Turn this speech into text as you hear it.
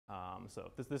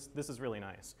So this is really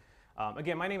nice.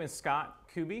 Again, my name is Scott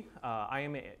Kubie. I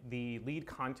am the lead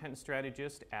content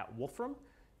strategist at Wolfram.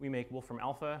 We make Wolfram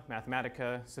Alpha,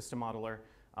 Mathematica, System Modeler,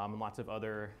 and lots of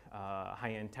other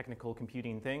high-end technical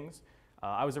computing things.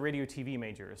 I was a radio TV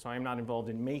major, so I'm not involved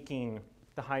in making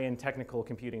the high-end technical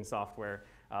computing software.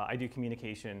 I do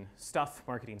communication stuff,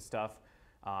 marketing stuff,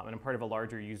 and I'm part of a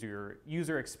larger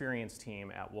user experience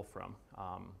team at Wolfram.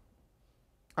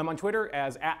 I'm on Twitter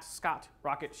as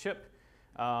 @ScottRocketShip.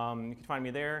 You can find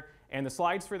me there. And the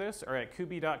slides for this are at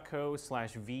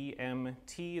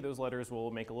kubie.co/VMT. Those letters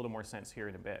will make a little more sense here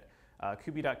in a bit.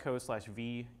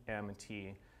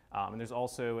 Kubie.co/VMT. And there's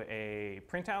also a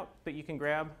printout that you can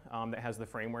grab that has the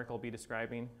framework I'll be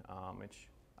describing, which,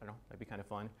 I don't know, that'd be kind of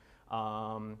fun.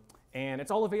 And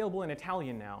it's all available in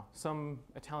Italian now. Some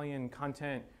Italian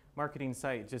content marketing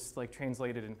site just like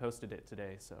translated and posted it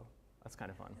today, so that's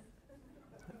kind of fun.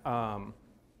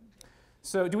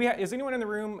 So is anyone in the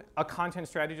room a content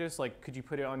strategist? Like, could you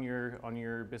put it on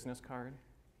your business card?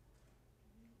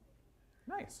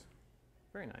 Nice,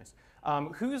 very nice.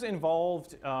 Who's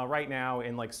involved right now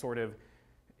in like sort of,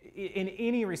 in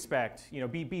any respect,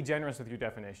 be generous with your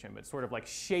definition, but sort of like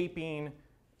shaping,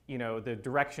 the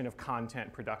direction of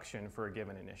content production for a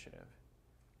given initiative?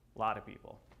 A lot of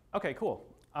people. Okay, cool.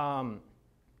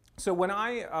 So when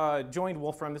I joined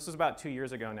Wolfram, this was about 2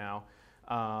 years ago now,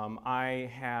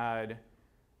 I had,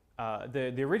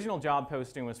 the original job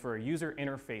posting was for a user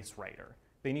interface writer.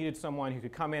 They needed someone who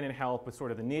could come in and help with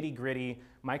sort of the nitty-gritty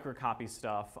microcopy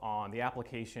stuff on the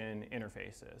application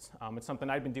interfaces. It's something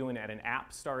I'd been doing at an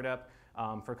app startup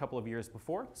for a couple of years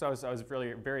before, so I was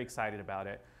really very excited about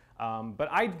it. But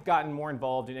I'd gotten more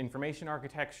involved in information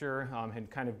architecture,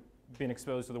 had kind of been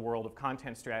exposed to the world of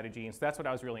content strategy, and so that's what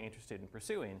I was really interested in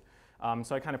pursuing.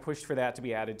 So I kind of pushed for that to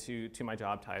be added to my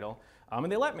job title,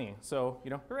 and they let me. So,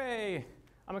 hooray,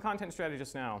 I'm a content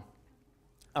strategist now.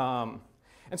 And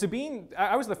so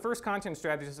I was the first content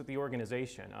strategist at the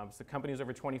organization. So the company is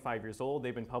over 25 years old.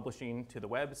 They've been publishing to the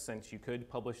web since you could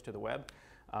publish to the web.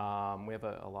 We have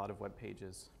a lot of web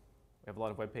pages. And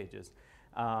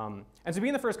so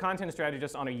being the first content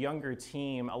strategist on a younger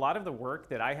team, a lot of the work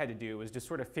that I had to do was just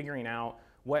sort of figuring out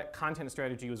what content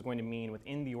strategy was going to mean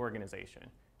within the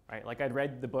organization. Right? Like I'd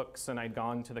read the books and I'd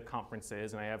gone to the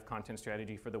conferences, and I have content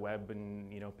strategy for the web and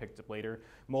picked up later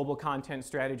mobile content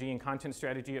strategy and content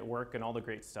strategy at work and all the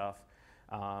great stuff.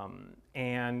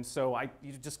 And so I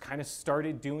just kind of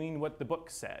started doing what the book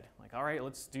said. Like, all right,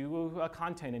 let's do a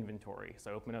content inventory.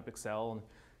 So I open up Excel and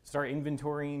start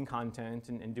inventorying content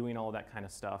and doing all of that kind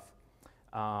of stuff.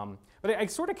 But I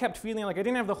sort of kept feeling like I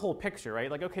didn't have the whole picture, right?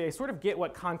 Like, okay, I sort of get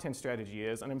what content strategy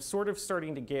is, and I'm sort of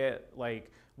starting to get like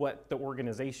what the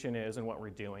organization is and what we're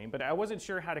doing, but I wasn't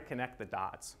sure how to connect the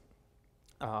dots.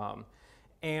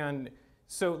 And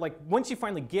so like once you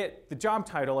finally get the job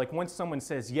title, like once someone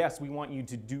says, yes, we want you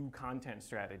to do content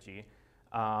strategy,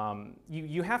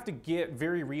 you have to get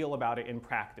very real about it in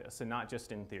practice and not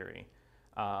just in theory.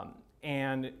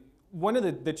 And one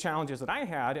of the challenges that I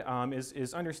had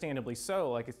is understandably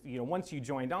so. Like, once you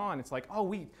joined on, it's like,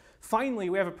 oh, finally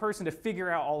we have a person to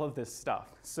figure out all of this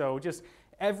stuff. So just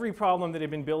every problem that had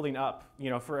been building up,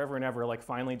 forever and ever, like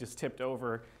finally just tipped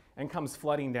over and comes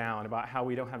flooding down about how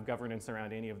we don't have governance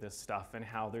around any of this stuff and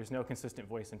how there's no consistent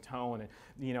voice and tone. And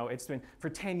it's been for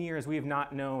 10 years we have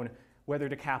not known whether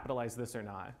to capitalize this or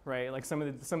not, right? Like some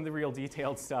of the real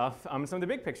detailed stuff, some of the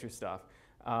big picture stuff.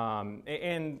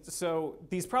 And so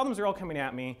these problems are all coming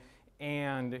at me,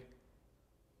 and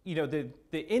the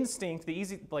instinct, the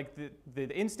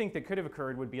instinct that could have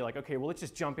occurred would be like, okay, well, let's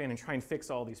just jump in and try and fix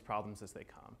all these problems as they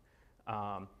come.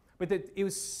 But it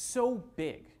was so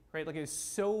big, right? Like, it was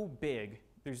so big.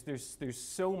 There's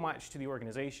so much to the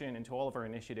organization and to all of our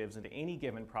initiatives and to any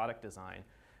given product design.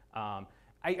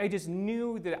 I just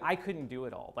knew that I couldn't do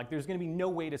it all. Like, there's going to be no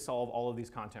way to solve all of these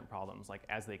content problems like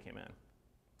as they came in.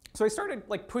 So I started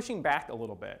like pushing back a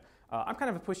little bit. I'm kind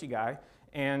of a pushy guy,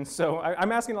 and so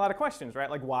I'm asking a lot of questions, right?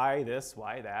 Like, why this,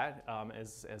 why that,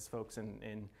 as folks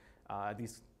in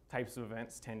these types of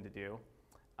events tend to do.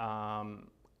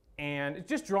 And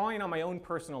just drawing on my own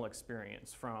personal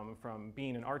experience from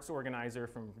being an arts organizer,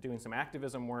 from doing some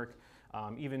activism work,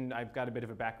 even I've got a bit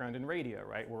of a background in radio,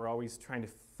 right? We're always trying to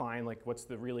find like what's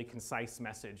the really concise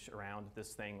message around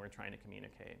this thing we're trying to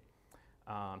communicate.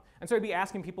 And so I'd be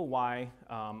asking people why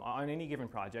on any given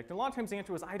project, and a lot of times the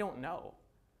answer was, I don't know.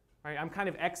 Right? I'm kind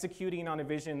of executing on a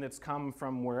vision that's come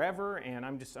from wherever, and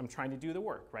I'm trying to do the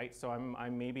work, right? So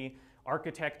I'm maybe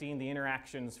architecting the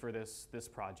interactions for this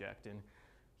project, and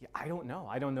yeah, I don't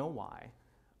know why.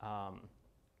 I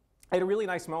had a really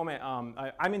nice moment.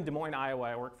 I'm in Des Moines, Iowa.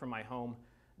 I work from my home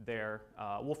there.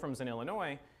 Wolfram's in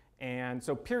Illinois. And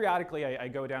so periodically I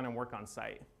go down and work on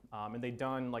site. And they'd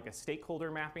done like a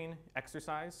stakeholder mapping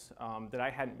exercise that I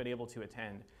hadn't been able to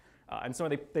attend. And so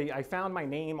I found my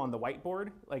name on the whiteboard,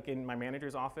 like in my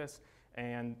manager's office,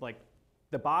 and like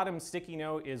the bottom sticky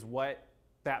note is what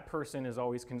that person is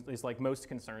always like most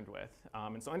concerned with.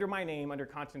 And so under my name, under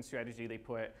content strategy, they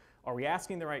put, are we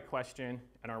asking the right question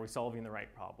and are we solving the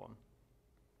right problem?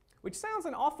 Which sounds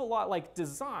an awful lot like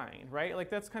design, right? Like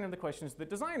that's kind of the questions that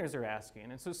designers are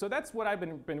asking. And so that's what I've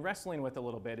been wrestling with a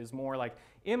little bit, is more like,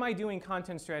 am I doing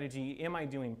content strategy? Am I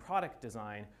doing product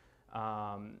design?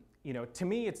 You know, to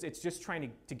me, it's just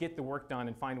trying to get the work done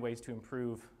and find ways to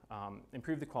improve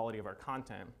the quality of our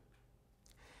content.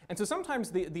 And so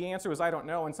sometimes the answer was I don't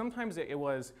know, and sometimes it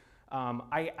was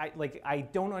I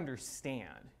don't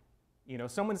understand. You know,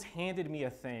 someone's handed me a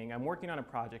thing, I'm working on a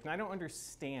project, and I don't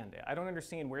understand it. I don't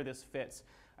understand where this fits.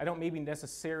 I don't maybe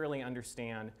necessarily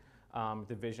understand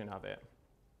the vision of it.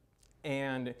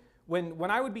 And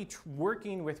when I would be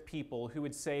working with people who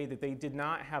would say that they did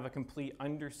not have a complete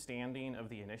understanding of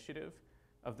the initiative,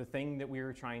 of the thing that we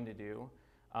were trying to do,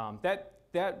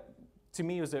 that to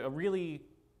me was a really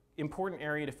important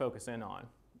area to focus in on.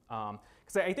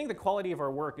 Because I think the quality of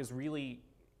our work is really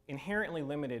inherently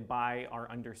limited by our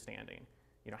understanding.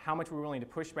 You know, how much we're willing to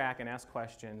push back and ask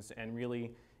questions and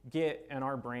really get in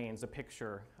our brains a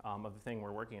picture of the thing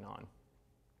we're working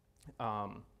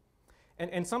on.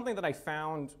 And something that I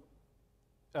found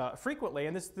frequently,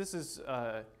 and this is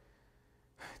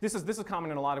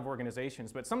common in a lot of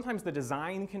organizations, but sometimes the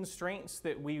design constraints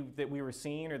that we were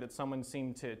seeing or that someone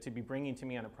seemed to be bringing to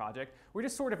me on a project were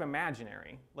just sort of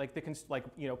imaginary. Like,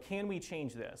 you know, can we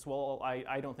change this? Well,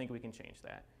 I don't think we can change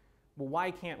that. Well,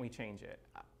 why can't we change it?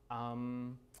 I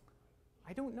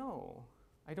don't know.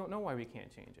 I don't know why we can't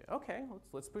change it. Okay,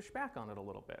 let's push back on it a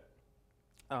little bit.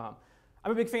 I'm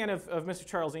a big fan of Mr.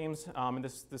 Charles Eames and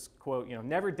this quote, you know,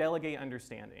 never delegate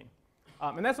understanding.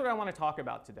 And that's what I want to talk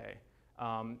about today.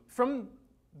 From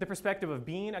the perspective of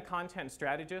being a content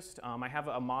strategist, I have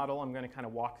a model I'm going to kind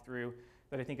of walk through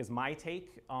that I think is my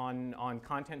take on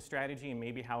content strategy and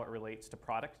maybe how it relates to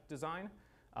product design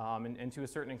and to a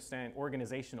certain extent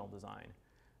organizational design.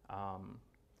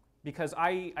 Because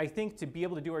I think to be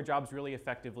able to do our jobs really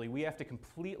effectively, we have to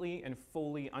completely and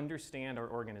fully understand our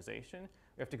organization.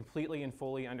 We have to completely and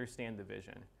fully understand the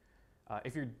vision.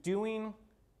 If you're doing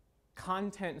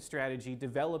content strategy,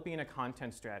 developing a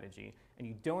content strategy, and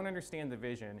you don't understand the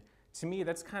vision, to me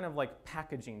that's kind of like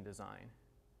packaging design,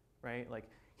 right? Like,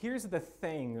 here's the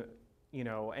thing, you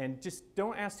know, and just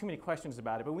don't ask too many questions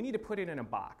about it, but we need to put it in a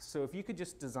box. So if you could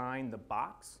just design the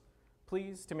box,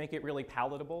 please, to make it really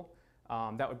palatable,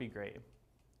 that would be great.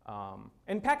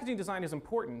 And packaging design is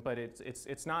important, but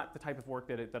it's not the type of work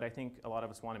that I think a lot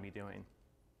of us want to be doing.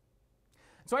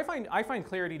 So I find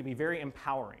clarity to be very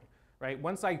empowering. Right?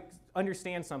 Once I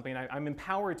understand something, I'm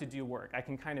empowered to do work. I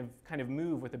can kind of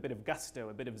move with a bit of gusto,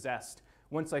 a bit of zest,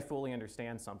 once I fully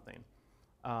understand something.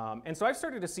 And so I've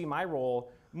started to see my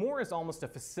role more as almost a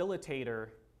facilitator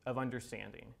of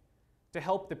understanding, to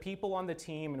help the people on the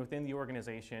team and within the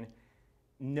organization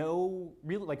know,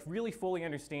 really fully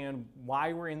understand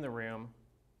why we're in the room,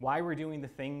 why we're doing the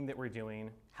thing that we're doing,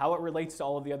 how it relates to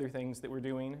all of the other things that we're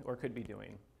doing or could be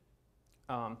doing.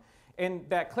 And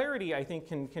that clarity, I think,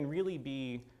 can really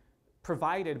be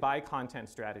provided by content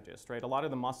strategists, right? A lot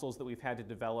of the muscles that we've had to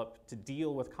develop to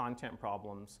deal with content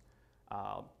problems,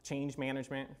 change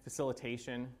management,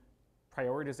 facilitation,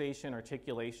 prioritization,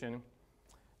 articulation.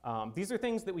 These are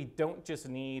things that we don't just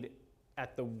need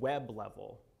at the web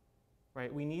level,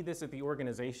 right? We need this at the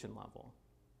organization level.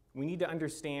 We need to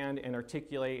understand and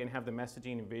articulate and have the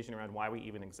messaging and vision around why we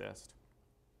even exist.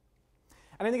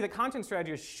 And I think that content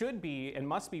strategists should be and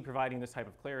must be providing this type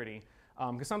of clarity,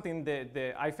 because something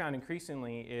that I found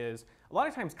increasingly is a lot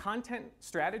of times content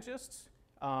strategists,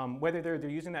 whether they're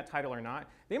using that title or not,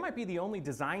 they might be the only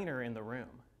designer in the room.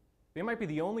 They might be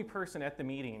the only person at the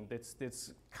meeting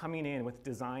that's coming in with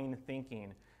design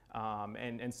thinking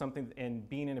and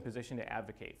being in a position to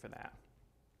advocate for that.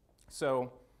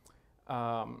 So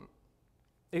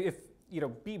if you know,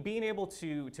 being able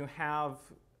to have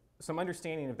some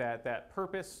understanding of that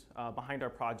purpose behind our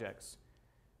projects,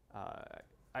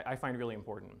 I find really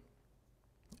important.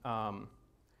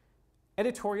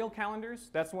 Editorial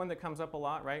calendars, that's one that comes up a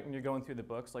lot, right? When you're going through the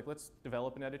books, like, let's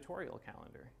develop an editorial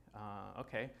calendar.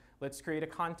 Okay, let's create a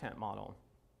content model.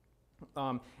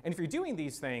 And if you're doing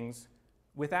these things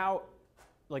without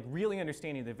like really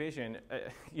understanding the vision,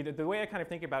 you know, the way I kind of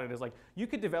think about it is like, you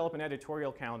could develop an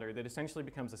editorial calendar that essentially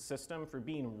becomes a system for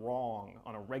being wrong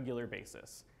on a regular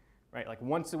basis. Right, like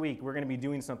once a week, we're going to be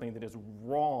doing something that is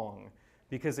wrong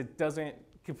because it doesn't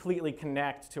completely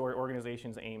connect to our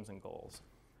organization's aims and goals.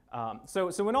 So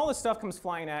when all this stuff comes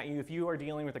flying at you, if you are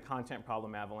dealing with a content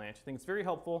problem avalanche, I think it's very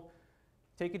helpful.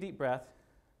 Take a deep breath,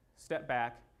 step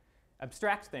back,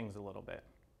 abstract things a little bit.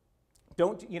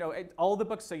 Don't, all the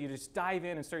books say you just dive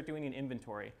in and start doing an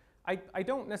inventory. I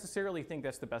don't necessarily think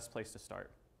that's the best place to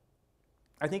start.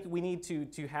 I think we need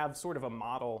to have sort of a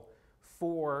model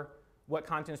for what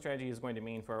content strategy is going to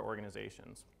mean for our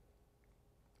organizations.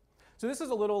 So this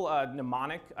is a little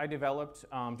mnemonic I developed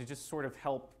to just sort of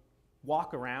help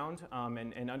walk around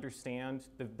and understand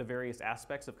the various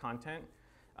aspects of content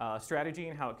strategy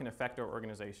and how it can affect our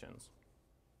organizations.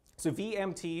 So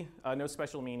VMT, no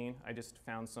special meaning. I just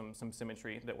found some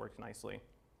symmetry that worked nicely.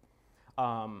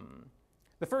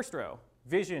 The first row,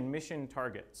 vision, mission,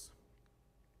 targets.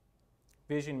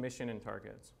 Vision, mission, and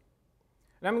targets.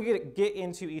 And I'm going to get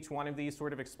into each one of these,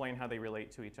 sort of explain how they relate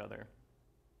to each other.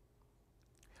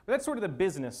 But that's sort of the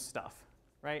business stuff,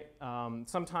 right?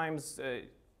 Sometimes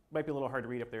it might be a little hard to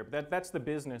read up there, but that's the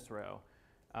business row.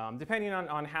 Depending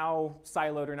on how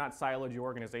siloed or not siloed your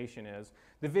organization is,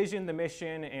 the vision, the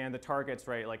mission, and the targets,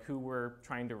 right, like who we're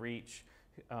trying to reach,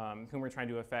 whom we're trying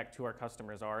to affect, who our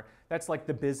customers are, that's like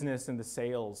the business and the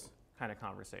sales kind of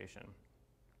conversation.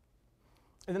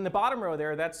 And then the bottom row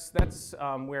there, that's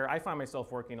where I find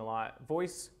myself working a lot,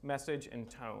 voice, message, and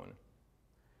tone.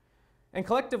 And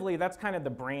collectively, that's kind of the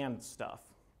brand stuff.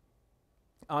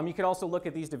 You could also look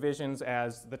at these divisions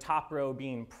as the top row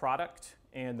being product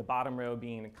and the bottom row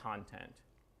being content.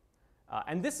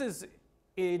 And this is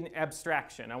in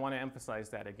abstraction. I want to emphasize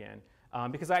that again,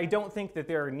 because I don't think that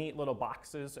there are neat little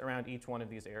boxes around each one of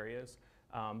these areas.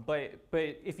 But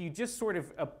if you just sort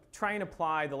of try and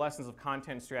apply the lessons of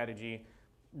content strategy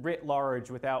writ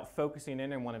large without focusing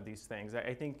in on one of these things,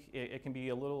 I think it can be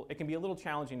a little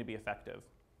challenging to be effective.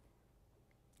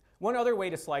 One other way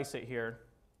to slice it here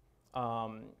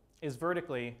is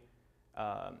vertically,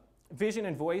 vision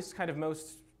and voice kind of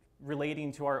most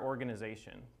relating to our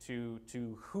organization, to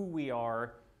who we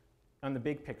are on the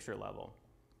big picture level.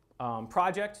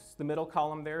 Project, the middle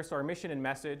column there, so our mission and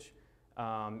message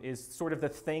is sort of the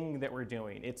thing that we're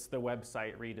doing. It's the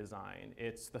website redesign,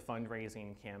 it's the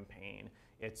fundraising campaign,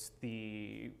 it's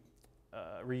the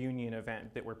reunion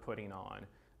event that we're putting on,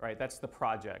 right? That's the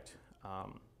project.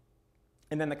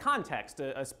 And then the context,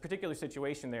 a particular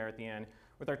situation there at the end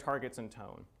with our targets and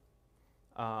tone.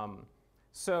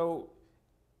 So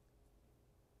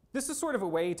this is sort of a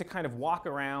way to kind of walk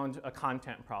around a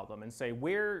content problem and say,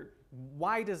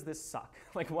 why does this suck?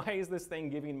 Like, why is this thing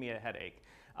giving me a headache?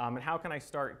 And how can I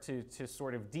start to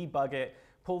sort of debug it,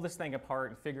 pull this thing apart,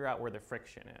 and figure out where the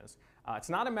friction is? It's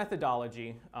not a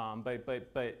methodology, but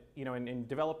in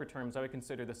developer terms, I would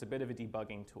consider this a bit of a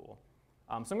debugging tool.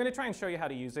 So I'm going to try and show you how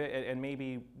to use it and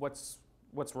maybe what's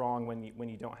wrong when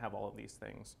you don't have all of these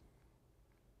things.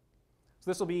 So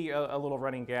this will be a little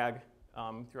running gag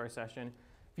through our session.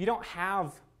 If you don't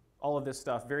have all of this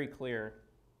stuff very clear,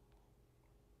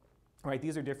 right,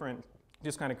 these are different,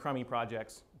 just kind of crummy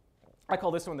projects. I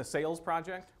call this one the sales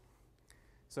project.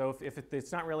 So if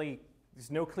it's not really,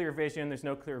 there's no clear vision, there's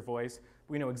no clear voice,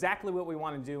 we know exactly what we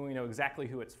want to do, and we know exactly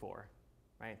who it's for,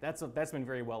 right? That's been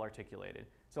very well articulated.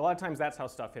 So a lot of times that's how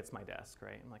stuff hits my desk,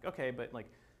 right? I'm like, okay, but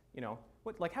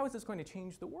how is this going to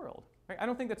change the world? Right? I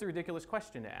don't think that's a ridiculous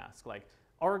question to ask. Like,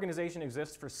 our organization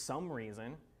exists for some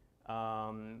reason,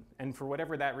 and for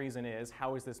whatever that reason is,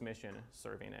 how is this mission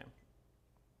serving it?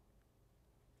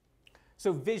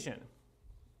 So vision.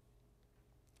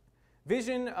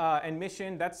 Vision and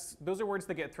mission, those are words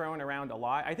that get thrown around a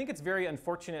lot. I think it's very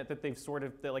unfortunate that they've sort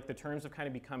of, the terms have kind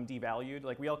of become devalued.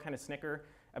 Like, we all kind of snicker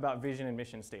about vision and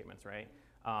mission statements, right?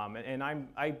 And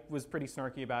I was pretty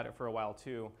snarky about it for a while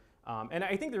too. And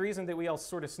I think the reason that we all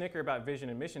sort of snicker about vision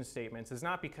and mission statements is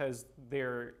not because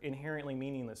they're inherently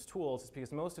meaningless tools, it's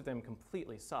because most of them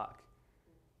completely suck.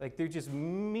 Like, they're just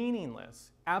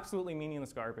meaningless, absolutely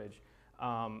meaningless garbage.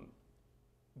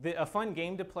 A fun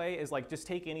game to play is like, just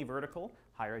take any vertical,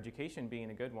 higher education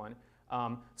being a good one,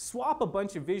 swap a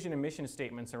bunch of vision and mission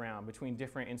statements around between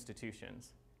different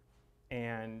institutions,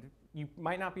 and you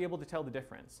might not be able to tell the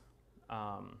difference.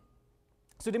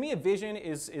 So to me, a vision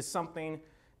is something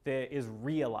that is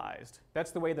realized.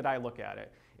 That's the way that I look at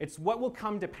it. It's what will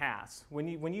come to pass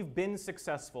when you've been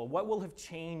successful, what will have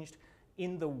changed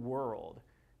in the world.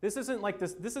 This isn't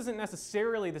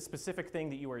necessarily the specific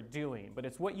thing that you are doing, but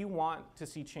it's what you want to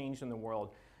see changed in the world.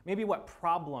 Maybe what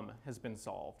problem has been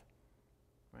solved,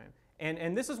 right?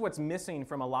 And this is what's missing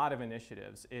from a lot of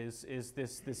initiatives is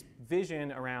this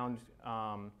vision around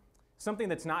something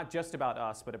that's not just about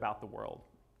us, but about the world.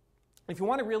 if you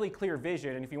want a really clear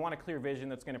vision, and if you want a clear vision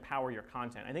that's going to power your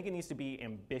content, I think it needs to be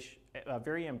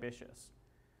very ambitious.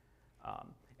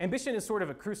 Ambition is sort of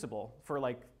a crucible for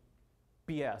like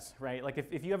BS, right? Like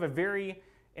if you have a very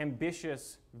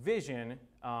ambitious vision,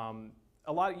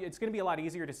 it's going to be a lot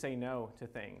easier to say no to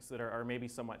things that are maybe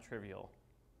somewhat trivial.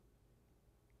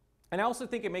 And I also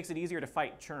think it makes it easier to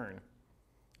fight churn,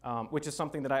 which is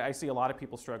something that I see a lot of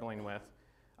people struggling with.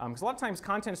 Because a lot of times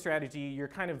content strategy, you're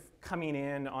kind of coming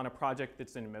in on a project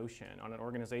that's in motion, on an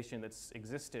organization that's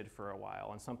existed for a while,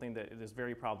 on something that is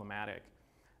very problematic,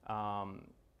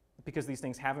 because these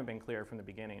things haven't been clear from the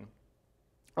beginning.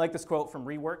 I like this quote from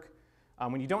Rework.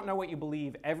 When you don't know what you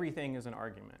believe, everything is an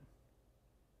argument.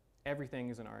 Everything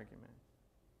is an argument.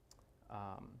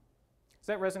 Does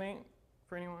that resonate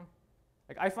for anyone?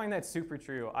 Like, I find that super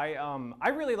true. I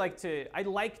really like to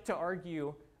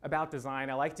argue about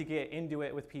design. I like to get into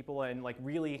it with people and like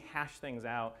really hash things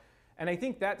out. And I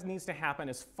think that needs to happen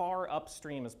as far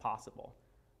upstream as possible,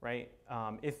 right?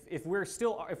 If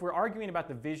we're arguing about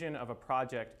the vision of a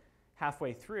project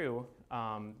halfway through,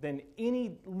 then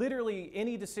literally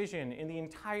any decision in the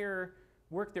entire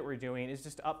work that we're doing is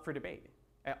just up for debate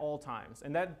at all times.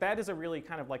 And that is a really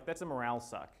kind of like, that's a morale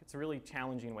suck. It's a really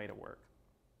challenging way to work.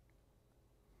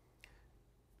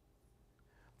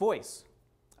 Voice.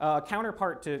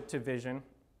 Counterpart to vision.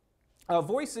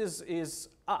 Voice is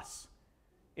us.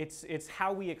 It's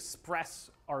how we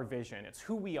express our vision. It's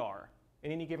who we are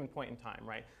at any given point in time,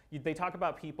 right? They talk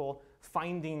about people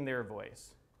finding their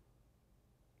voice.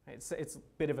 It's a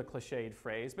bit of a cliched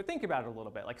phrase, but think about it a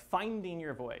little bit, like finding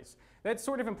your voice. That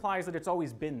sort of implies that it's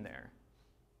always been there,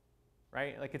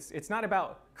 right? Like it's not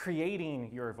about creating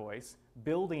your voice,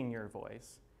 building your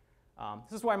voice.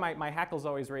 This is why my hackles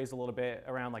always raise a little bit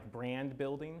around like brand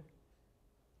building,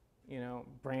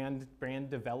 brand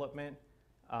development.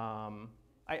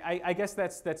 I guess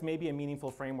that's maybe a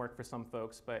meaningful framework for some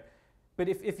folks, but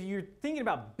if you're thinking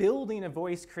about building a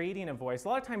voice, creating a voice, a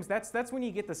lot of times that's when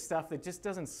you get the stuff that just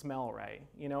doesn't smell right.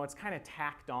 It's kind of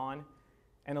tacked on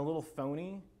and a little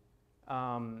phony.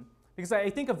 Because I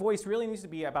think a voice really needs to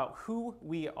be about who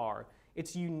we are.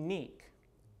 It's unique.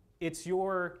 It's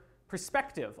your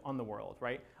perspective on the world,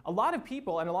 right? A lot of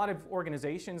people and a lot of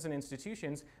organizations and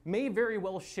institutions may very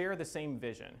well share the same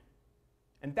vision,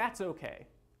 and that's okay,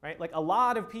 right? Like a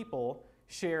lot of people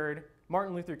shared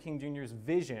Martin Luther King Jr.'s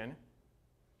vision,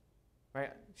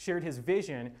 right? Shared his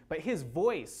vision, but his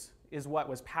voice is what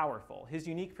was powerful, his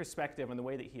unique perspective and the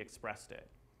way that he expressed it.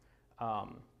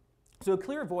 So a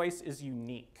clear voice is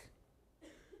unique.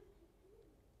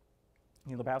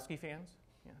 You Lebowski fans?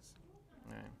 Yes.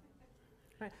 All right.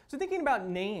 Right. So thinking about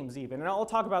names even, and I'll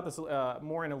talk about this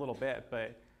more in a little bit,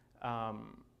 but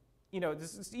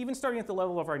even starting at the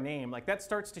level of our name, like that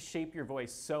starts to shape your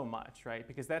voice so much, right?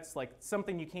 Because that's like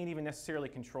something you can't even necessarily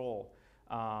control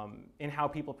in how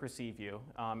people perceive you,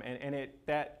 and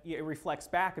it reflects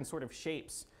back and sort of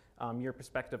shapes your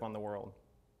perspective on the world.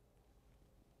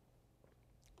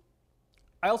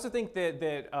 I also think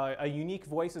that a unique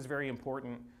voice is very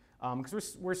important.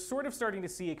 Because we're sort of starting to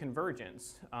see a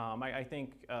convergence. I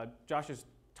think Josh's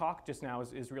talk just now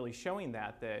is really showing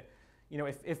that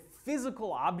if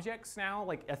physical objects now,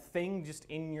 like a thing just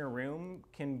in your room,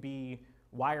 can be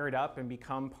wired up and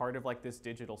become part of like this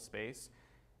digital space,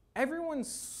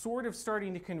 everyone's sort of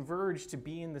starting to converge to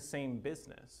be in the same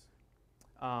business.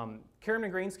 Karen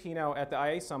McGrain's keynote at the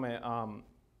IA Summit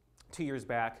 2 years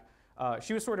back,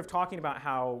 she was sort of talking about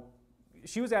how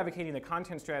she was advocating that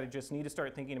content strategists need to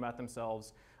start thinking about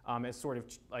themselves as sort of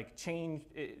like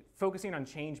focusing on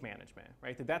change management,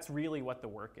 right? That's really what the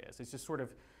work is. It's just sort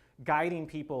of guiding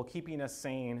people, keeping us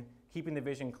sane, keeping the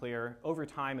vision clear over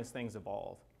time as things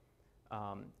evolve.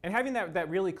 And having that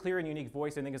really clear and unique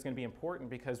voice, I think, is going to be important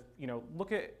because,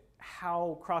 look at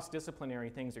how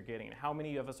cross-disciplinary things are getting. How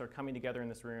many of us are coming together in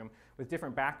this room with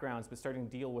different backgrounds but starting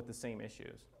to deal with the same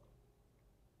issues.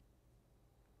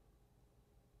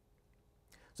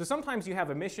 So sometimes you have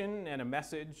a mission and a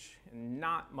message and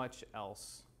not much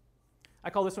else. I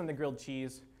call this one the grilled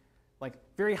cheese. Like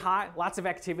very hot, lots of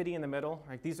activity in the middle.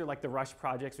 Right? These are like the rush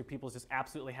projects where people just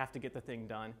absolutely have to get the thing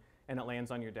done and it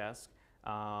lands on your desk.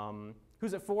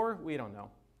 Who's it for? We don't know.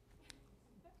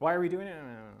 Why are we doing it? I don't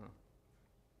know.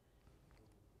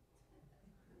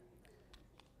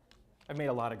 I've made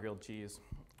a lot of grilled cheese.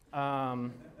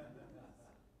 Is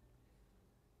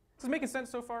this making sense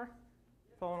so far?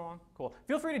 Following along? Cool.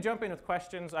 Feel free to jump in with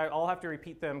questions. I'll have to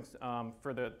repeat them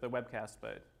for the webcast,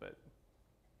 but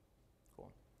cool.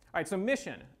 All right, so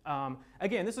mission.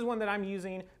 Again, this is one that I'm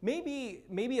using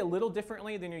maybe a little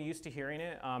differently than you're used to hearing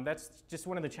it. That's just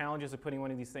one of the challenges of putting one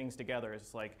of these things together.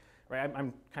 It's like, right?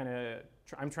 I'm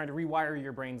trying to rewire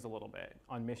your brains a little bit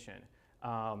on mission.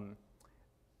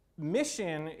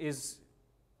 Mission is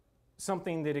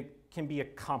something that it can be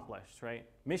accomplished, right?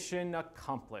 Mission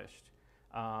accomplished.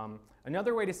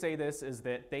 Another way to say this is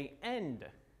that they end.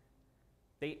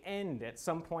 They end. At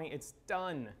some point, it's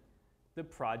done. The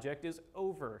project is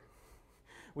over.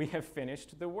 We have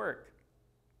finished the work.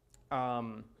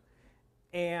 And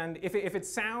if it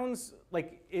sounds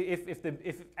like,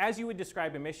 if as you would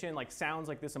describe a mission, like sounds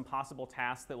like this impossible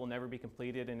task that will never be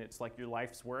completed and it's like your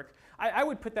life's work, I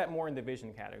would put that more in the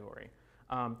vision category.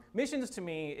 Missions to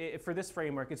me, for this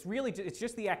framework, it's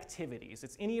just the activities.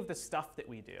 It's any of the stuff that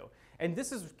we do. And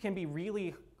this can be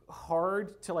really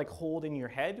hard to like hold in your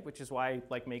head, which is why I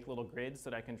like make little grids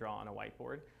that I can draw on a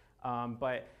whiteboard.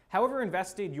 But however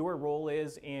invested your role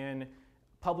is in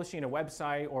publishing a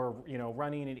website or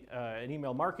running an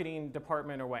email marketing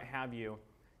department or what have you,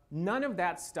 none of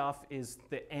that stuff is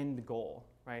the end goal,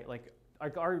 right? Like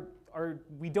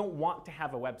we don't want to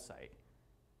have a website.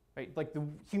 Right? Like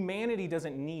humanity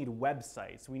doesn't need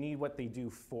websites. We need what they do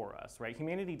for us, right?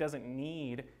 Humanity doesn't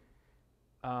need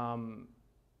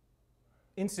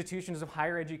institutions of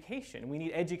higher education. We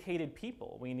need educated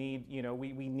people. We need,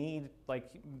 we need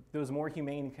like those more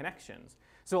humane connections.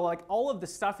 So like all of the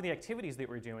stuff and the activities that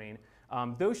we're doing,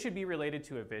 those should be related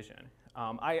to a vision.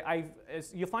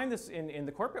 You'll find this in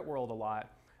the corporate world a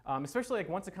lot, especially like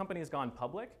once a company has gone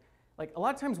public. Like a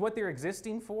lot of times what they're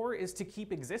existing for is to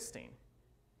keep existing.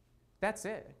 That's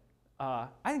it. I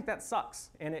think that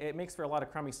sucks, and it makes for a lot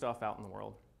of crummy stuff out in the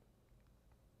world.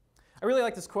 I really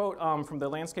like this quote from the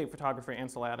landscape photographer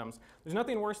Ansel Adams. There's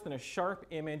nothing worse than a sharp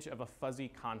image of a fuzzy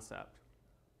concept.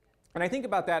 And I think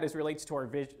about that as relates to our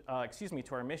to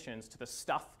our missions, to the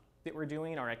stuff that we're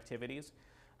doing, our activities.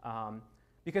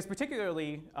 Because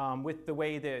particularly with the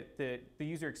way that the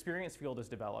user experience field is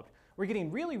developed, we're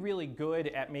getting really, really good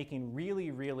at making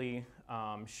really, really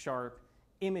sharp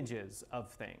images of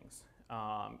things.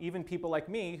 Even people like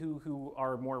me who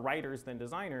are more writers than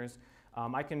designers,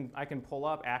 I can pull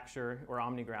up Acture or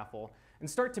OmniGraffle and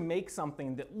start to make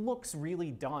something that looks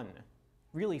really done,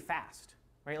 really fast,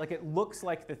 right? Like it looks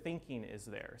like the thinking is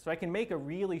there. So I can make a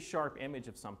really sharp image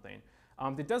of something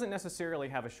that doesn't necessarily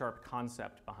have a sharp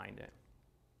concept behind it.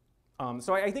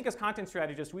 So I think as content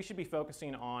strategists, we should be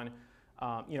focusing on,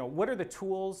 what are the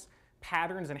tools,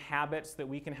 patterns, and habits that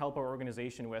we can help our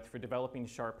organization with for developing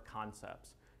sharp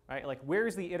concepts, right? Like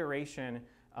where's the iteration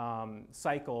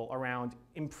cycle around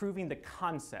improving the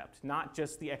concept, not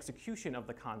just the execution of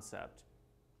the concept.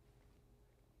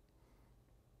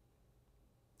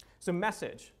 So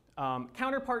message,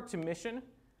 counterpart to mission.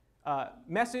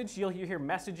 Message, you hear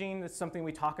messaging. That's something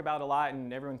we talk about a lot,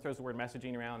 and everyone throws the word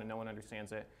messaging around and no one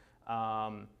understands it.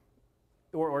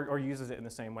 Or uses it in the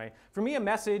same way. For me, a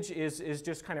message is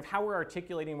just kind of how we're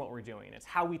articulating what we're doing. It's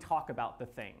how we talk about the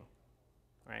thing,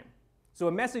 right? So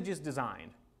a message is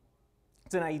designed.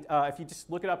 It's if you just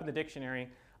look it up in the dictionary,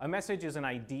 a message is an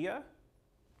idea,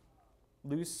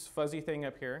 loose, fuzzy thing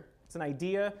up here. It's an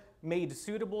idea made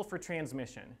suitable for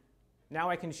transmission. Now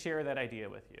I can share that idea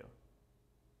with you.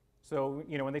 So,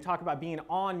 when they talk about being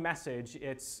on message,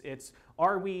 it's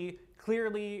are we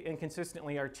clearly and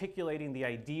consistently articulating the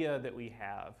idea that we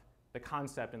have, the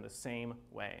concept in the same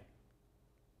way.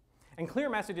 And clear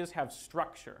messages have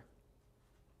structure.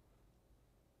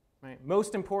 Right?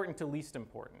 Most important to least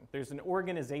important. There's an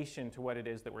organization to what it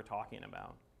is that we're talking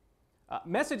about.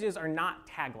 Messages are not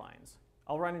taglines.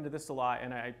 I'll run into this a lot,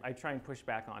 and I try and push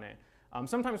back on it.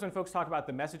 Sometimes when folks talk about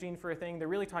the messaging for a thing, they're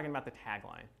really talking about the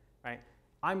tagline. Right?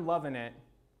 I'm loving it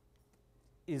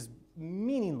is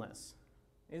meaningless.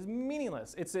 It's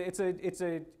meaningless. It's just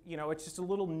a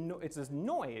little. It's this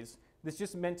noise that's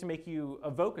just meant to make you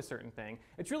evoke a certain thing.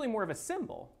 It's really more of a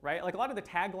symbol, right? Like a lot of the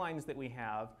taglines that we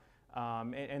have.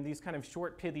 And these kind of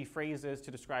short, pithy phrases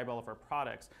to describe all of our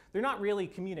products, they're not really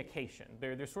communication.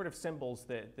 They're sort of symbols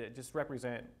that just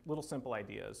represent little simple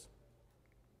ideas.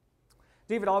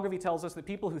 David Ogilvy tells us that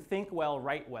people who think well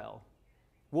write well.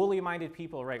 Woolly-minded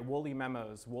people write woolly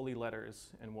memos, woolly letters,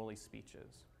 and woolly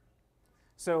speeches.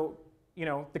 So,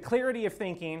 the clarity of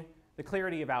thinking, the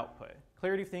clarity of output.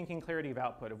 Clarity of thinking, clarity of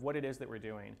output of what it is that we're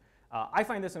doing. I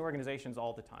find this in organizations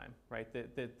all the time, right?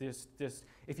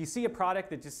 If you see a product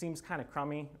that just seems kind of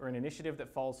crummy or an initiative that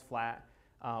falls flat,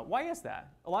 why is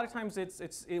that? A lot of times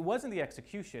it wasn't the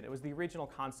execution, it was the original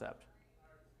concept.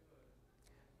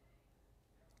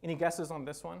 Any guesses on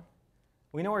this one?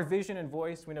 We know our vision and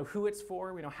voice, we know who it's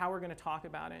for, we know how we're going to talk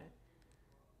about it.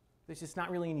 There's just not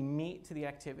really any meat to the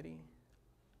activity.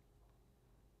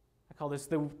 I call this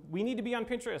we need to be on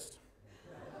Pinterest.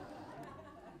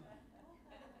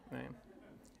 Right.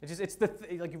 It's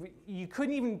like you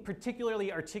couldn't even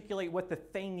particularly articulate what the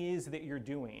thing is that you're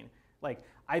doing. Like,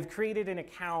 I've created an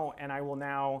account and I will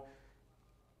now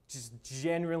just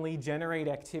generally generate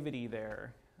activity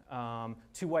there.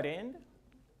 To what end?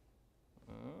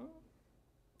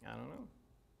 I don't know.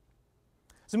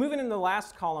 So moving into the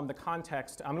last column, the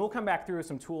context, we'll come back through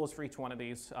some tools for each one of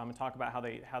these and talk about how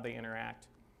they interact.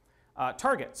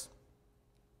 Targets.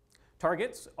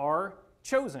 Targets are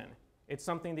chosen. It's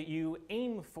something that you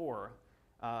aim for,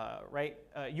 right?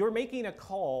 You're making a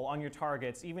call on your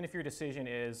targets, even if your decision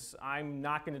is, I'm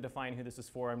not going to define who this is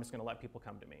for, I'm just going to let people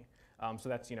come to me. So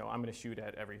that's, I'm going to shoot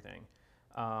at everything.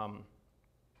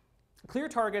 Clear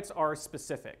targets are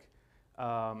specific,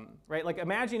 right? Like,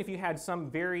 imagine if you had some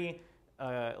very,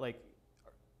 like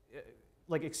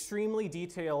extremely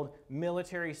detailed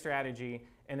military strategy,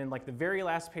 and then like the very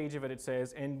last page of it, it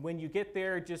says, and when you get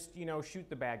there, just, shoot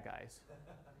the bad guys.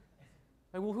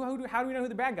 Like, well, how do we know who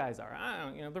the bad guys are? I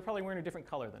don't know, they're probably wearing a different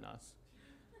color than us.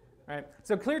 Right?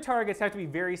 So clear targets have to be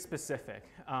very specific.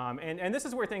 And this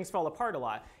is where things fall apart a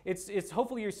lot. It's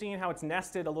hopefully you're seeing how it's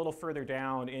nested a little further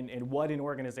down in what an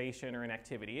organization or an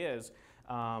activity is.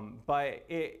 But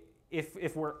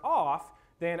if we're off,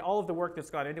 then all of the work that's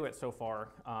gone into it so far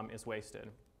is wasted.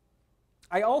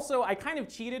 I kind of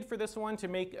cheated for this one to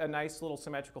make a nice little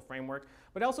symmetrical framework,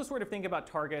 but I also sort of think about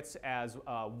targets as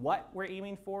what we're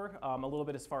aiming for, a little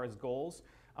bit as far as goals,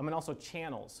 and also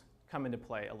channels come into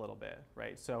play a little bit,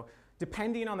 right? So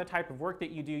depending on the type of work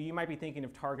that you do, you might be thinking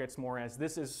of targets more as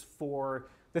this is for,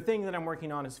 the thing that I'm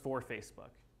working on is for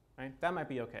Facebook, right? That might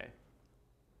be okay.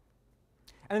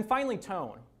 And then finally,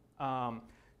 tone.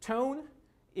 Tone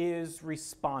is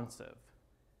responsive.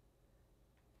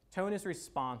 Tone is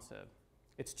responsive.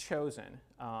 It's chosen.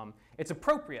 It's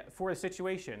appropriate for a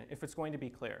situation if it's going to be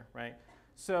clear, right?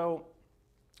 So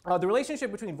the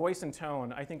relationship between voice and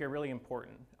tone, I think, are really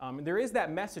important. There is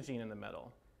that messaging in the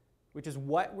middle, which is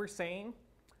what we're saying.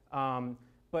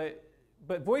 But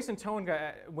voice and tone,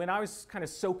 when I was kind of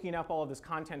soaking up all of this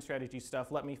content strategy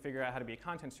stuff, let me figure out how to be a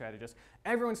content strategist,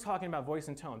 everyone's talking about voice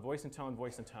and tone, voice and tone,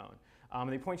 voice and tone.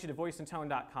 They point you to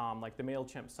voiceandtone.com, like the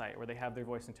MailChimp site, where they have their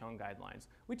voice and tone guidelines,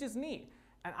 which is neat.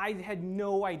 And I had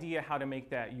no idea how to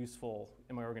make that useful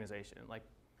in my organization. Like,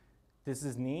 this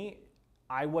is neat.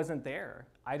 I wasn't there.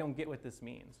 I don't get what this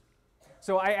means.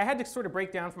 So I had to sort of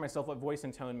break down for myself what voice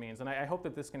and tone means, and I hope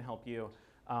that this can help you.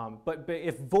 But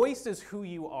if voice is who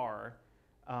you are,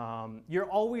 you're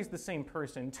always the same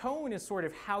person. Tone is sort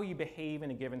of how you behave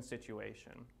in a given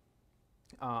situation,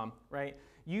 right?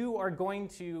 You are going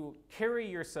to carry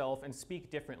yourself and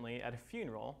speak differently at a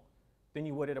funeral than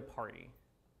you would at a party.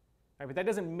 Right? But that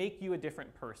doesn't make you a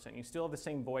different person. You still have the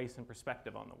same voice and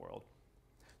perspective on the world.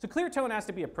 So clear tone has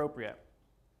to be appropriate.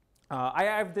 I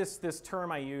have this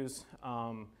term I use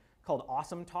called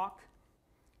awesome talk.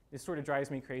 This sort of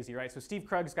drives me crazy, right? So Steve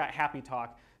Krug's got happy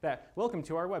talk that, welcome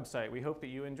to our website. We hope that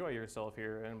you enjoy yourself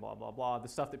here and blah, blah, blah, the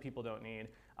stuff that people don't need.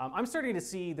 I'm starting to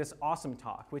see this awesome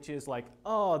talk, which is like,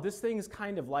 oh, this thing's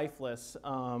kind of lifeless.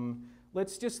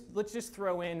 Let's just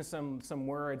throw in some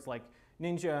words like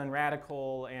ninja and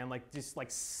radical and like just like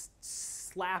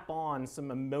slap on some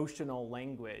emotional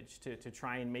language to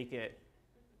try and make it,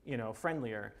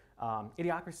 friendlier.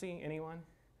 Idiocracy, anyone?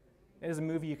 It is a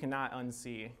movie you cannot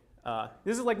unsee.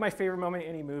 This is like my favorite moment in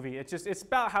any movie. It's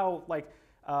about how like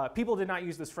people did not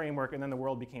use this framework and then the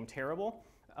world became terrible.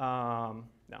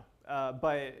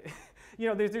 But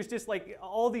there's just like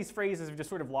all these phrases have just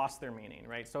sort of lost their meaning,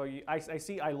 right? So I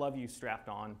see "I love you" strapped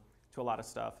on to a lot of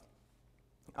stuff.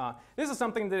 This is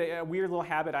something that a weird little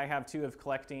habit I have too of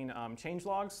collecting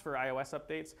changelogs for iOS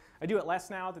updates. I do it less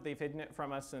now that they've hidden it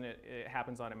from us and it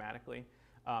happens automatically.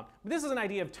 But this is an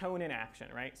idea of tone in action,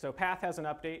 right? So Path has an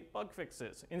update, bug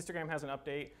fixes. Instagram has an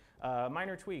update,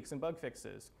 minor tweaks and bug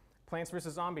fixes. Plants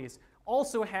vs. Zombies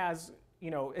also has,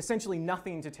 essentially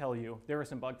nothing to tell you. There are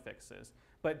some bug fixes.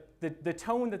 But the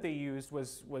tone that they used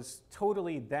was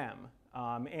totally them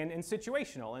and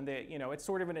situational, and that, it's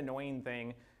sort of an annoying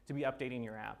thing to be updating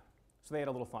your app. So they had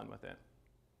a little fun with it.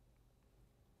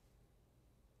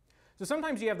 So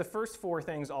sometimes you have the first four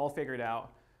things all figured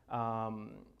out.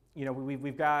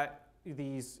 We've got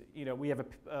these, we have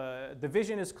the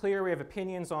vision is clear, we have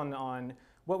opinions on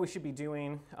what we should be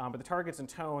doing, but the targets and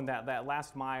tone, that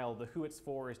last mile, the who it's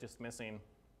for is just missing.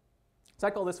 So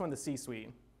I call this one the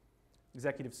C-suite,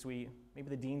 executive suite, maybe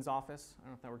the dean's office. I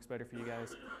don't know if that works better for you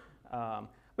guys.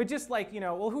 But just like,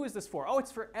 well, who is this for? Oh,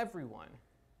 it's for everyone.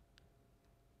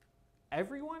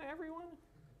 Everyone?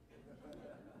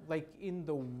 Like in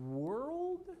the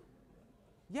world?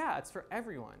 Yeah, it's for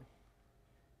everyone.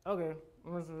 Okay,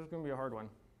 this is going to be a hard one.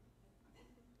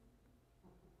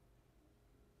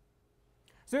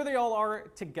 So there they all are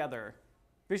together.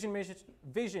 Vision,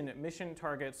 mission,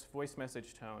 targets, voice,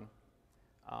 message, tone.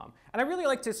 And I really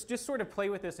like to just sort of play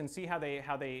with this and see how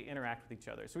they interact with each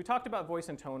other. So we talked about voice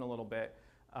and tone a little bit.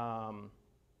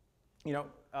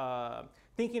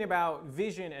 Thinking about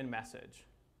vision and message,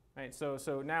 right?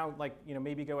 So now, like,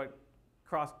 maybe go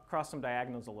cross some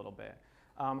diagonals a little bit.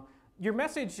 Your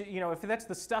message, if that's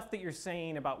the stuff that you're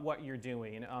saying about what you're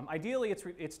doing, ideally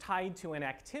it's tied to an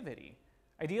activity.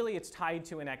 Ideally, it's tied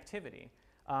to an activity.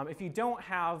 If you don't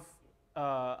have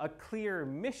a clear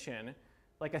mission,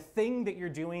 like a thing that you're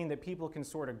doing that people can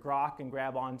sort of grok and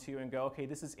grab onto and go, okay,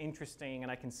 this is interesting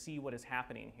and I can see what is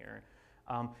happening here.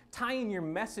 Tying your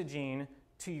messaging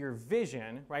to your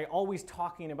vision, right? Always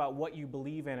talking about what you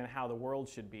believe in and how the world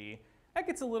should be, that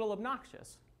gets a little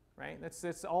obnoxious, right?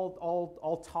 That's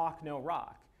all talk, no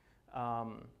rock.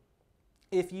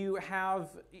 If you have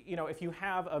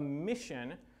a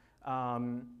mission,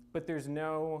 but there's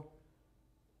no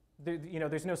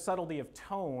subtlety of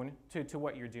tone to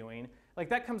what you're doing, like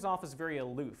that comes off as very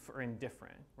aloof or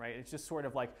indifferent, right? It's just sort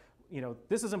of like,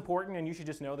 this is important and you should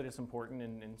just know that it's important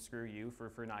and screw you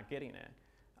for not getting it.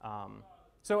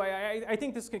 So I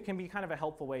think this can be kind of a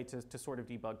helpful way to sort of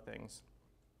debug things.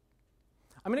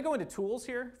 I'm going to go into tools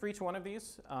here for each one of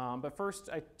these, but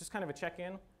first, just kind of a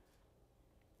check-in.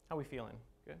 How are we feeling?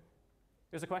 Good?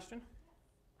 There's a question?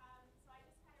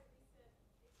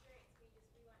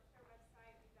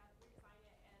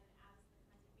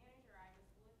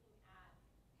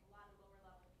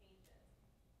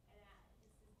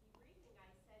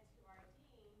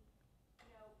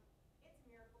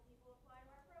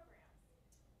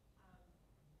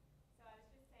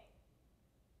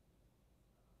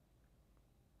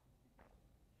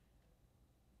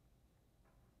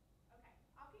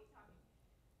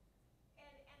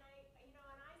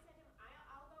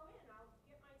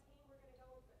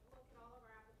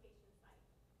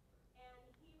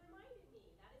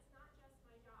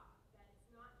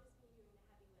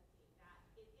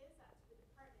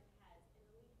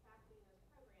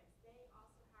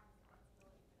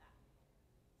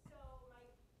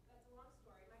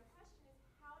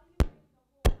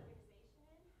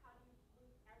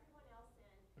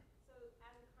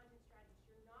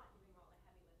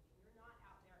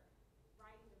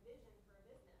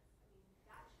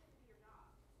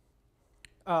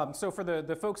 So for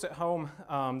the folks at home,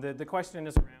 the question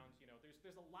is around,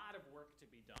 there's a lot of work to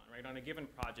be done, right? On a given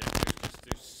project,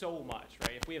 there's so much,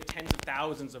 right? If we have tens of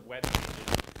thousands of web pages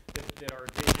that are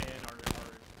vision, are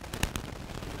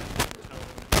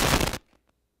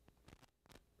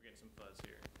we're getting some fuzz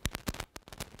here.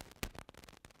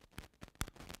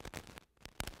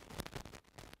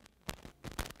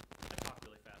 I talk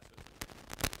really fast.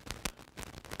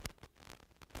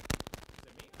 Is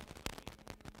it me?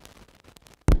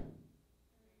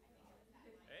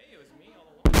 Hey, it was me all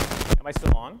along. Am I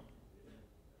still on?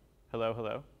 Hello,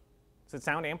 hello. Does it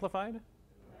sound amplified?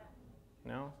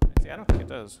 No? See, I don't think it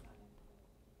does.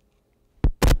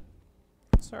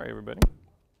 Sorry, everybody.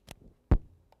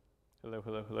 Hello,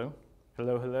 hello, hello.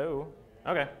 Hello, hello.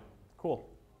 Okay, cool.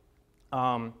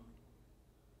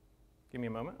 Give me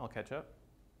a moment, I'll catch up.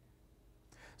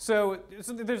 So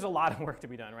there's a lot of work to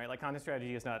be done, right? Like content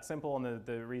strategy is not simple, and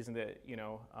the reason that,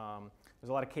 there's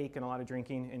a lot of cake and a lot of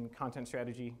drinking in content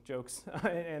strategy jokes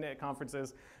and at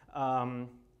conferences.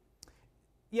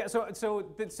 Yeah,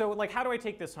 so like, how do I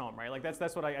take this home, right? Like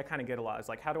that's what I kind of get a lot. Is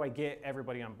like, how do I get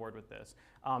everybody on board with this?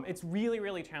 It's really,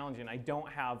 really challenging. I don't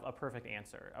have a perfect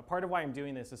answer. A part of why I'm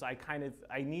doing this is I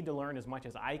need to learn as much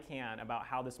as I can about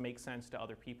how this makes sense to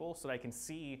other people, so that I can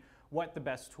see what the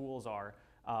best tools are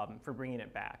for bringing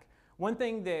it back. One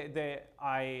thing that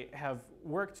I have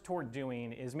worked toward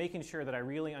doing is making sure that I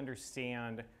really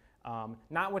understand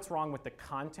not what's wrong with the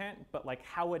content, but like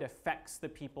how it affects the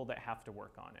people that have to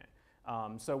work on it.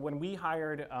 So when we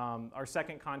hired our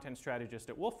second content strategist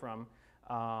at Wolfram,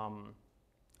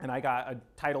 and I got a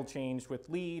title change with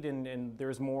lead, and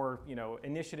there's more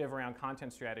initiative around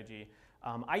content strategy,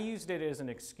 I used it as an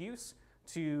excuse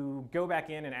to go back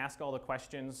in and ask all the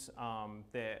questions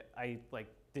that I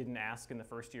didn't ask in the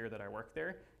first year that I worked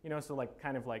there. So like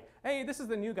kind of like, hey, this is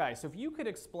the new guy, so if you could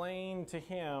explain to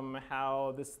him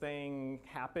how this thing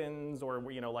happens, or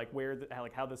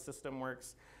how the system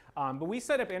works. But we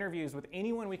set up interviews with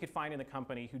anyone we could find in the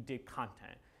company who did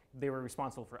content. They were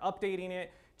responsible for updating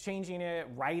it, changing it,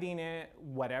 writing it,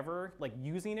 whatever, like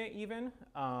using it even.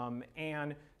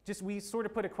 And just we sort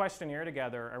of put a questionnaire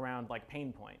together around like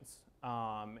pain points,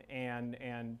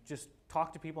 and just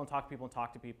talk to people and talk to people and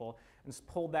talk to people, and just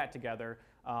pulled that together.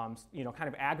 kind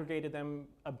of aggregated them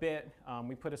a bit.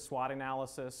 We put a SWOT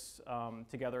analysis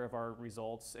together of our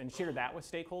results and shared that with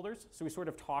stakeholders. So we sort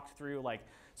of talked through like,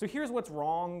 so here's what's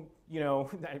wrong,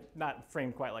 not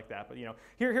framed quite like that, but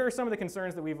here are some of the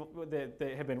concerns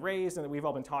that have been raised and that we've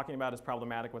all been talking about as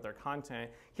problematic with our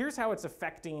content. Here's how it's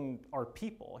affecting our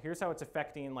people. Here's how it's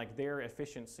affecting like their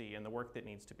efficiency and the work that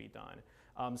needs to be done.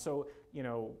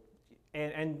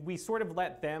 And we sort of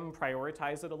let them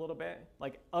prioritize it a little bit,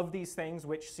 like of these things,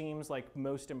 which seems like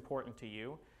most important to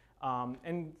you.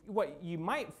 And what you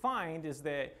might find is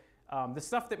that the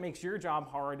stuff that makes your job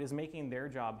hard is making their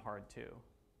job hard too,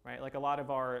 right? Like a lot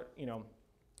of our, if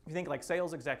you think like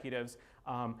sales executives,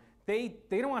 they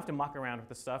don't have to muck around with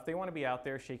the stuff. They want to be out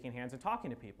there shaking hands and talking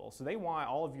to people. So they want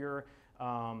all of your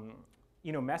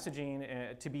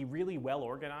messaging to be really well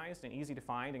organized and easy to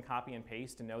find and copy and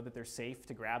paste and know that they're safe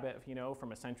to grab it,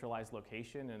 from a centralized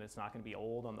location and it's not going to be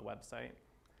old on the website.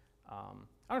 I don't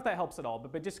know if that helps at all,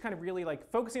 but just kind of really like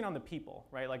focusing on the people,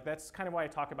 right? Like that's kind of why I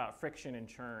talk about friction and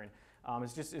churn.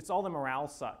 It's all the morale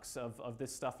sucks of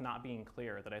this stuff not being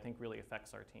clear that I think really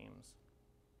affects our teams.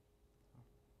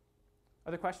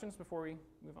 Other questions before we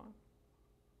move on?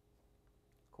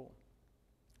 Cool.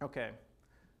 Okay,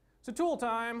 so tool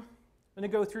time. I'm going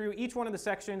to go through each one of the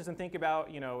sections and think about,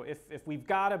 if we've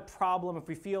got a problem, if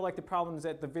we feel like the problem is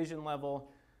at the vision level,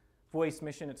 voice,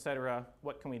 mission, et cetera,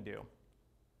 what can we do?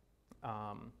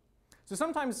 So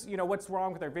sometimes, what's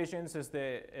wrong with our visions is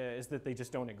that they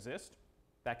just don't exist.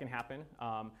 That can happen.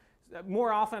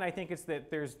 More often, I think it's that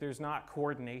there's not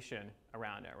coordination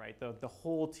around it, right? The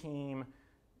whole team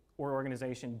or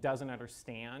organization doesn't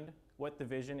understand what the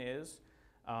vision is.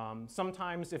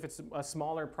 Sometimes if it's a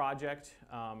smaller project,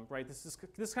 right, this is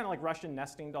kind of like Russian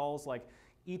nesting dolls, like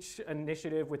each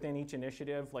initiative within each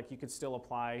initiative, like you could still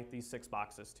apply these 6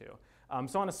 boxes to.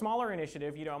 So on a smaller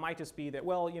initiative, it might just be that,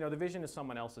 well, the vision is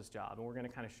someone else's job and we're going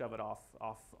to kind of shove it off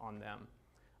on them.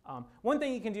 One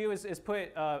thing you can do is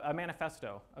put a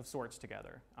manifesto of sorts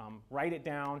together. Write it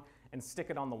down and stick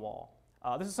it on the wall.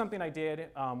 This is something I did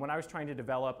when I was trying to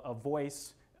develop a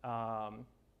voice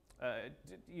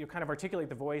kind of articulate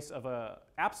the voice of an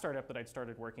app startup that I'd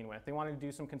started working with. They wanted to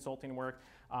do some consulting work.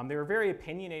 They were very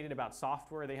opinionated about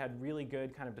software. They had really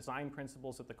good kind of design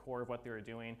principles at the core of what they were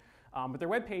doing. But their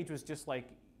webpage was just like,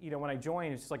 when I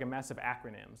joined, it's just like a mess of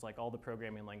acronyms, like all the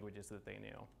programming languages that they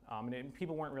knew. And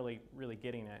people weren't really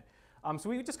getting it.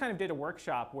 So we just kind of did a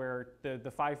workshop where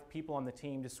the 5 people on the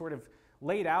team just sort of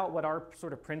laid out what our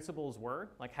sort of principles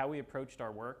were, like how we approached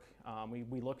our work.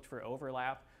 We looked for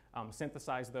overlap.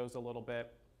 Synthesize those a little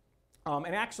bit.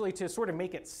 And actually to sort of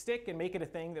make it stick and make it a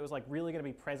thing that was like really going to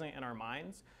be present in our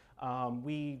minds,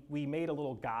 we made a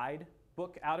little guide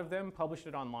book out of them, published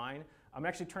it online, and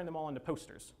actually turned them all into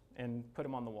posters and put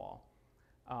them on the wall.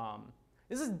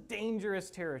 This is dangerous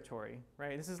territory,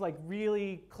 right? This is like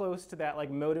really close to that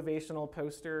like motivational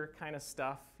poster kind of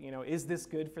stuff. Is this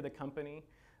good for the company?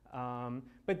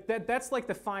 But that's like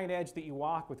the fine edge that you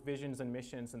walk with visions and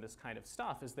missions and this kind of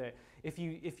stuff, is that if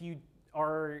you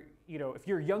are, if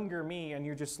you're younger me and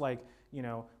you're just like,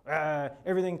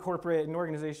 everything corporate and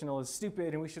organizational is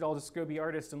stupid and we should all just go be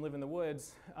artists and live in the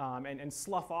woods and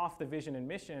slough off the vision and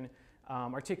mission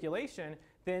articulation,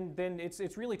 then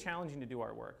it's really challenging to do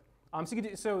our work. So you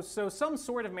could do, so some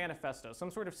sort of manifesto,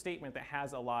 some sort of statement that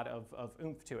has a lot of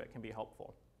oomph to it can be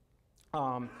helpful.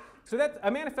 So that a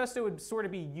manifesto would sort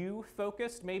of be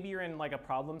you-focused. Maybe you're in like a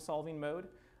problem-solving mode.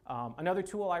 Another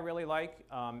tool I really like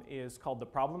is called the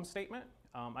problem statement.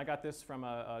 I got this from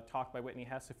a talk by Whitney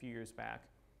Hess a few years back.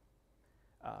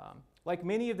 Like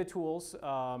many of the tools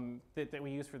that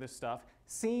we use for this stuff,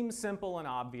 seem simple and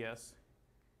obvious.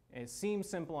 And it seems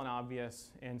simple and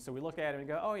obvious, and so we look at it and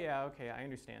go, oh yeah, okay, I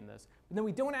understand this. But then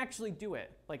we don't actually do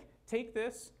it. Like, take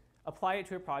this, apply it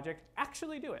to a project,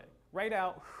 actually do it. Write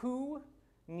out who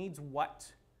needs what,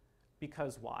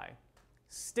 because why.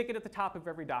 Stick it at the top of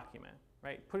every document,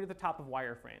 right? Put it at the top of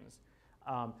wireframes.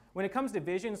 When it comes to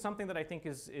vision, something that I think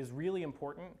is really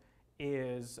important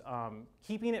is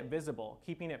keeping it visible,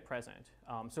 keeping it present.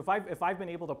 So if I've been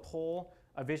able to pull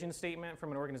a vision statement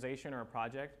from an organization or a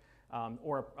project,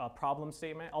 or a problem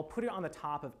statement, I'll put it on the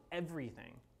top of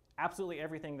everything, absolutely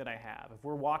everything that I have. If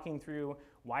we're walking through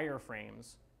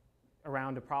wireframes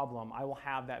around a problem, I will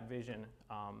have that vision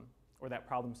or that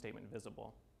problem statement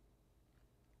visible.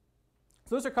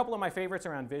 So those are a couple of my favorites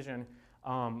around vision.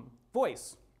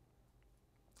 Voice.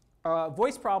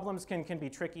 Voice problems can be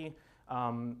tricky.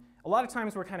 A lot of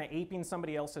times we're kind of aping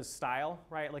somebody else's style,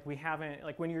 right? Like we haven't,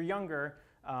 like when you're younger,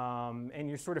 and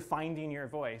you're sort of finding your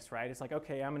voice, right? It's like,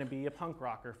 okay, I'm going to be a punk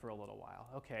rocker for a little while.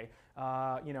 Okay,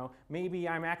 maybe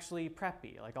I'm actually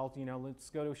preppy. Like, let's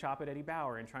go to a shop at Eddie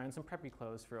Bauer and try on some preppy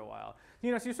clothes for a while. So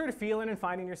you're sort of feeling and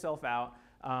finding yourself out.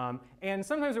 And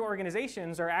sometimes our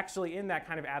organizations are actually in that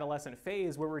kind of adolescent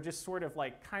phase where we're just sort of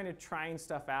like kind of trying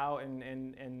stuff out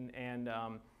and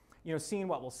seeing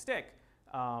what will stick.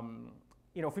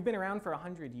 If we've been around for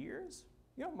 100 years,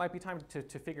 it might be time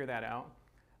to figure that out.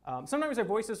 Sometimes our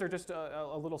voices are just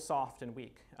a little soft and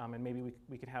weak, and maybe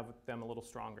we could have them a little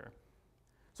stronger.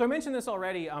 So I mentioned this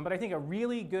already, but I think a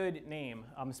really good name,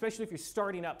 especially if you're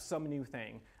starting up some new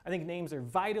thing, I think names are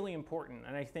vitally important,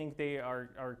 and I think they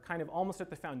are kind of almost at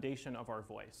the foundation of our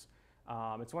voice.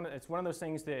 It's one of those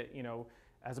things that,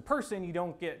 as a person, you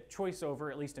don't get choice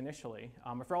over, at least initially.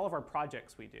 For all of our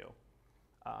projects, we do.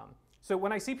 So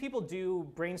when I see people do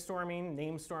brainstorming,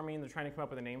 name storming, they're trying to come up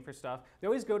with a name for stuff, they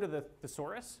always go to the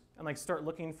thesaurus and like start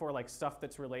looking for like stuff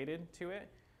that's related to it,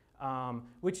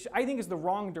 which I think is the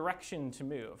wrong direction to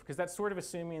move, because that's sort of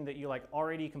assuming that you like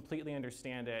already completely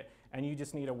understand it and you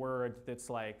just need a word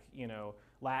that's like,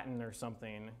 Latin or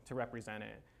something to represent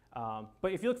it.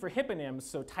 But if you look for hyponyms,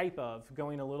 so type of,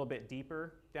 going a little bit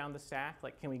deeper down the stack,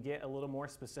 like can we get a little more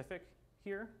specific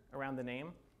here around the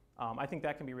name? I think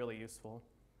that can be really useful.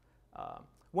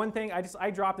 One thing,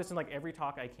 I drop this in like every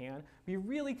talk I can, be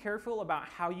really careful about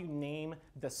how you name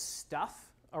the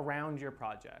stuff around your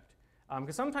project.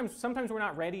 Because sometimes we're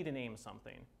not ready to name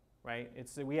something, right?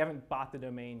 We haven't bought the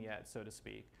domain yet, so to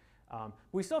speak.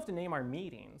 We still have to name our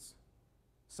meetings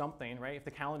something, right? If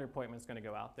the calendar appointment's going to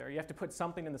go out there, you have to put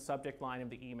something in the subject line of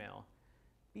the email.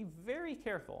 Be very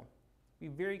careful. Be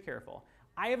very careful.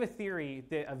 I have a theory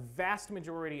that a vast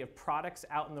majority of products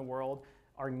out in the world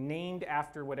are named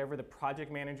after whatever the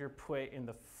project manager put in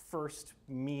the first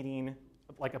meeting,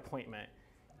 like appointment.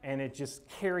 And it just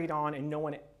carried on and no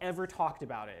one ever talked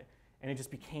about it. And it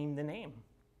just became the name.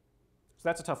 So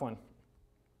that's a tough one.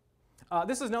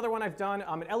 This is another one I've done,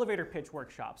 an elevator pitch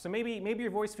workshop. So maybe your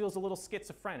voice feels a little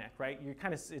schizophrenic, right?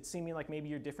 It's seeming like maybe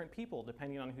you're different people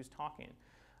depending on who's talking.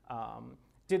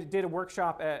 Did a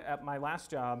workshop at my last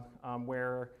job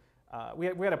where we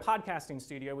had a podcasting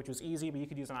studio, which was easy, but you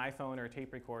could use an iPhone or a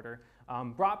tape recorder.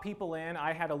 Brought people in.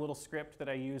 I had a little script that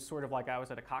I used sort of like I was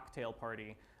at a cocktail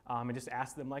party, and just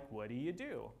asked them, like, what do you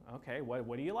do? Okay,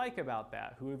 what do you like about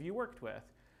that? Who have you worked with?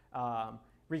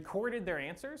 Recorded their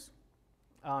answers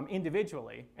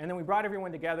individually, and then we brought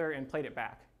everyone together and played it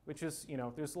back, which is,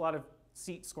 there's a lot of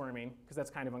seat squirming, because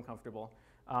that's kind of uncomfortable.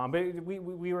 But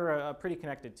we were a pretty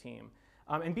connected team.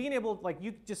 And being able, like,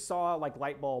 you just saw like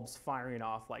light bulbs firing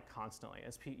off like constantly,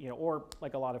 as or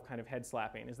like a lot of kind of head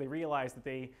slapping, as they realized that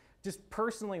they just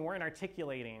personally weren't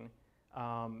articulating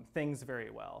things very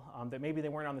well, that maybe they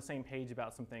weren't on the same page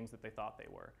about some things that they thought they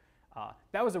were.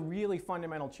 That was a really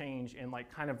fundamental change in like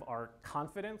kind of our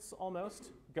confidence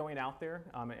almost going out there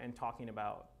and talking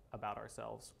about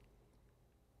ourselves.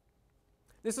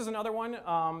 This is another one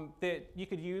that you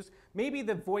could use. Maybe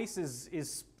the voice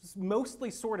is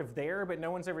mostly sort of there, but no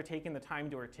one's ever taken the time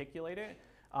to articulate it.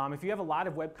 If you have a lot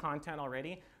of web content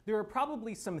already, there are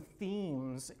probably some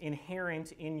themes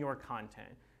inherent in your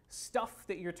content. Stuff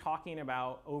that you're talking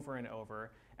about over and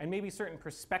over, and maybe certain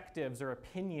perspectives or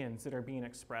opinions that are being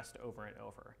expressed over and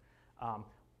over.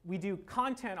 We do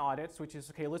content audits, which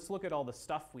is, okay, let's look at all the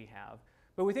stuff we have.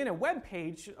 But within a web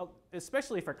page,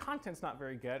 especially if our content's not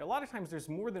very good, a lot of times there's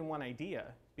more than one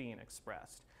idea being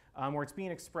expressed, or it's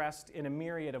being expressed in a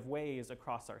myriad of ways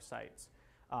across our sites.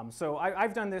 So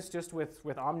I've done this just with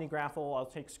OmniGraffle. I'll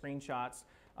take screenshots,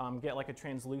 get like a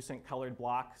translucent colored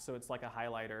block, so it's like a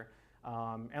highlighter.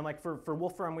 And like for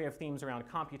Wolfram, we have themes around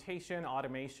computation,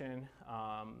 automation,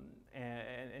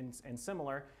 and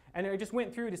similar. And I just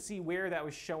went through to see where that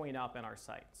was showing up in our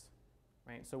sites.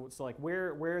 Right? So like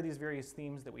where are these various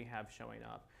themes that we have showing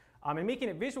up? And making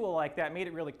it visual like that made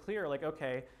it really clear, like,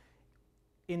 okay,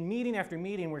 in meeting after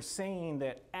meeting, we're saying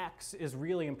that X is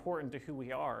really important to who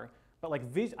we are, but like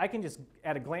I can just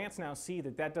at a glance now see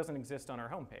that that doesn't exist on our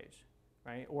homepage,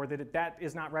 right? Or that that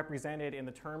is not represented in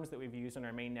the terms that we've used in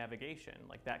our main navigation.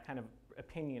 Like that kind of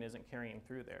opinion isn't carrying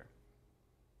through there.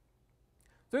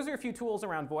 So those are a few tools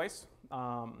around voice.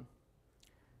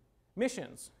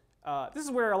 Missions. This is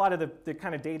where a lot of the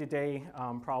kind of day-to-day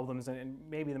problems and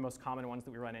maybe the most common ones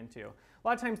that we run into. A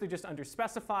lot of times they're just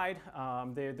underspecified.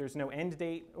 There's no end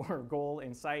date or goal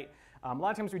in sight. A lot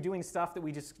of times we're doing stuff that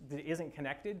that isn't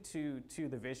connected to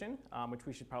the vision, which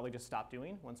we should probably just stop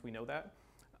doing once we know that.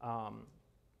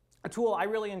 A tool I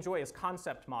really enjoy is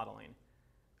concept modeling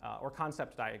or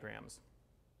concept diagrams.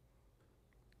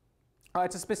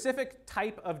 It's a specific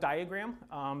type of diagram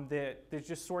that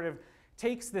just sort of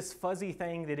takes this fuzzy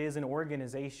thing that is an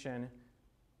organization,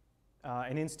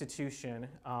 an institution,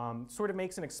 sort of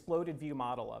makes an exploded view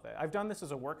model of it. I've done this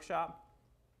as a workshop,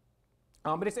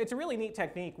 but it's a really neat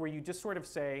technique where you just sort of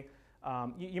say,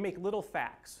 you make little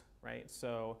facts, right?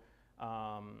 So,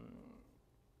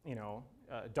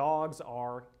 dogs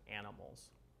are animals.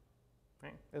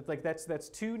 Right? It's like that's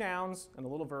two nouns and a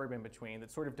little verb in between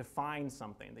that sort of define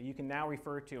something that you can now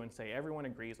refer to and say everyone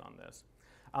agrees on this.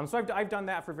 So I've done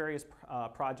that for various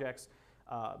projects.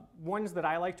 Ones that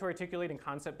I like to articulate in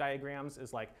concept diagrams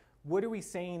is like, what are we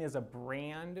saying is a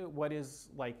brand? What is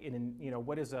like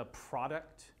what is a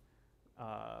product?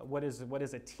 What is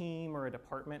a team or a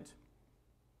department?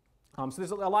 So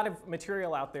there's a lot of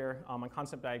material out there on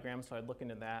concept diagrams, so I'd look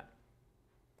into that.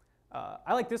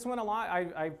 I like this one a lot.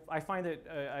 I find that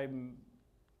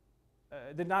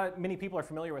that not many people are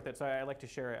familiar with it, so I like to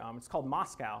share it. It's called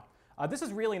Moscow. This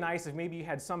is really nice if maybe you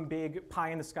had some big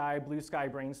pie in the sky, blue sky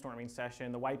brainstorming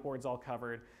session, the whiteboard's all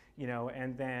covered,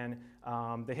 and then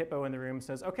the hippo in the room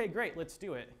says, okay, great, let's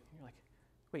do it. And you're like,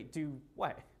 wait, do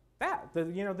what? That, the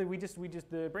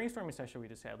brainstorming session we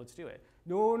just had, let's do it.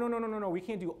 No, we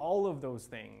can't do all of those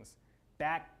things.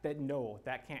 No,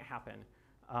 that can't happen.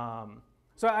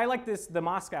 So I like the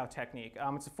Moscow technique.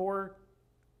 It's four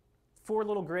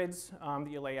little grids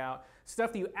that you lay out.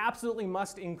 Stuff that you absolutely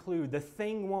must include. The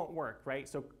thing won't work, right?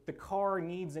 So the car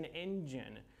needs an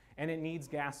engine, and it needs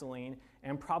gasoline,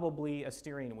 and probably a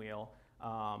steering wheel.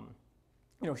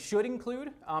 Should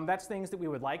include. That's things that we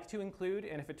would like to include,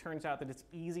 and if it turns out that it's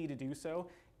easy to do so,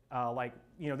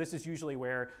 this is usually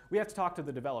where we have to talk to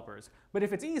the developers. But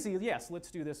if it's easy, yes,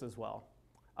 let's do this as well.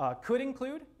 Could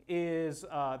include is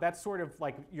that's sort of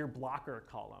like your blocker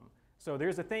column. So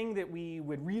there's a thing that we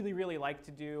would really, really like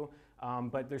to do,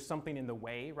 but there's something in the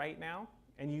way right now,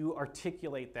 and you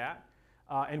articulate that.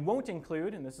 And won't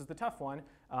include, and this is the tough one,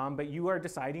 but you are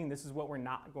deciding this is what we're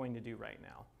not going to do right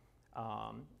now.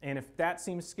 And if that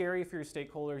seems scary for your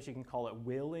stakeholders, you can call it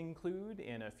will include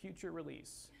in a future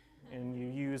release. And you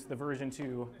use the version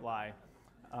 2 lie.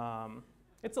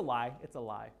 It's a lie,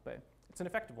 but it's an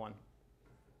effective one.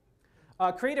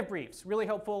 Creative briefs, really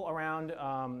helpful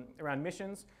around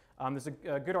missions. There's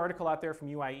a good article out there from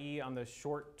UIE on the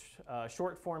short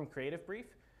form creative brief,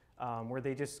 where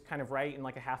they just kind of write in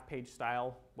like a half-page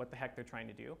style what the heck they're trying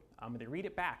to do. And they read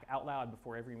it back out loud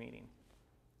before every meeting.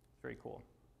 It's very cool.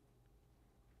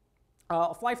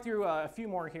 I'll fly through a few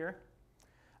more here.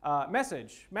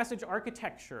 Message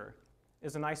architecture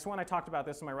is a nice one. I talked about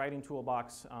this in my writing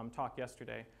toolbox talk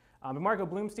yesterday. But Margot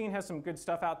Bloomstein has some good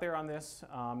stuff out there on this.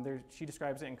 She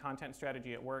describes it in Content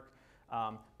Strategy at Work.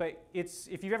 But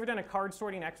if you've ever done a card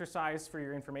sorting exercise for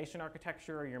your information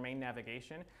architecture or your main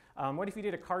navigation, what if you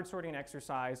did a card sorting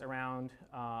exercise around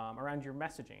your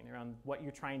messaging, around what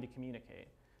you're trying to communicate?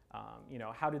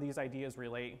 How do these ideas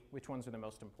relate? Which ones are the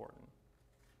most important?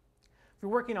 If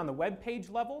you're working on the web page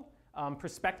level,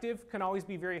 perspective can always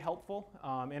be very helpful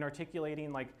in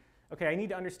articulating, like, okay, I need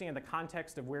to understand the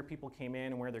context of where people came in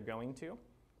and where they're going to.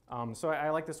 So I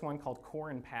like this one called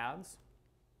Core and Paths,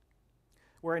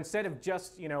 where instead of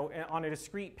just on a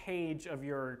discrete page of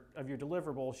your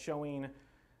deliverable showing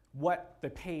what the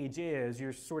page is,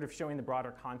 you're sort of showing the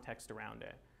broader context around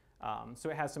it.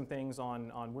 So it has some things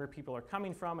on where people are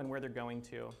coming from and where they're going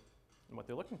to and what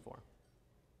they're looking for.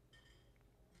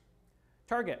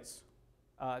 Targets.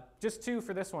 Just 2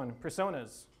 for this one.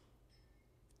 Personas.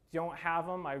 If you don't have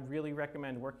them, I really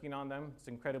recommend working on them. It's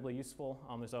incredibly useful.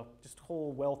 There's a just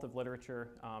whole wealth of literature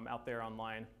out there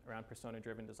online around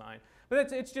persona-driven design.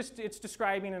 But it's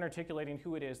describing and articulating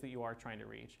who it is that you are trying to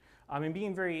reach, and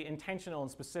being very intentional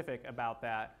and specific about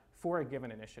that for a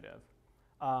given initiative.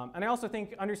 And I also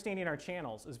think understanding our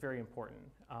channels is very important.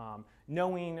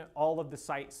 Knowing all of the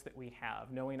sites that we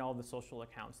have, knowing all the social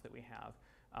accounts that we have,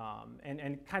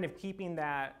 and kind of keeping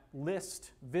that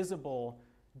list visible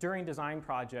during design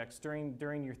projects,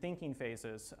 during your thinking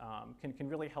phases, can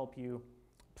really help you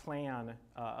plan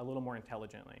a little more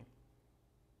intelligently.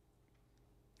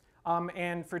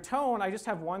 And for tone, I just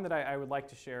have one that I would like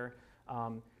to share.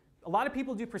 A lot of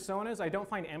people do personas. I don't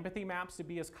find empathy maps to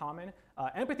be as common.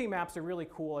 Empathy maps are really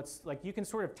cool. It's like you can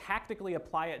sort of tactically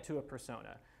apply it to a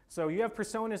persona. So you have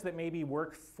personas that maybe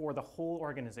work for the whole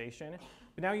organization,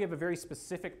 but now you have a very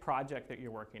specific project that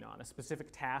you're working on, a specific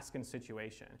task and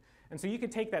situation. And so you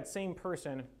could take that same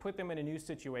person, put them in a new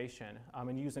situation,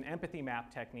 and use an empathy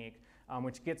map technique,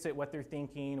 which gets at what they're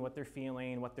thinking, what they're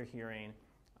feeling, what they're hearing.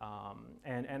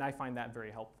 And I find that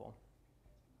very helpful.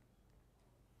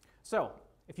 So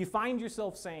if you find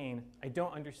yourself saying, I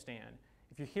don't understand,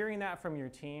 if you're hearing that from your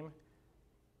team,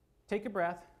 take a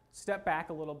breath, step back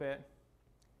a little bit,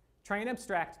 try and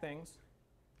abstract things,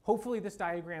 hopefully this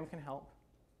diagram can help.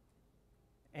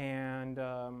 And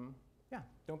yeah,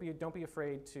 don't be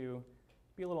afraid to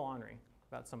be a little ornery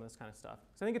about some of this kind of stuff.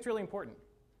 So I think it's really important.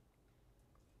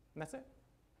 And that's it.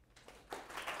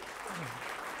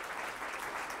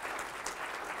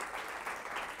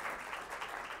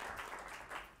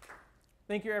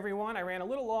 Thank you, everyone. I ran a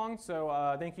little long,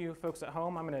 so thank you, folks at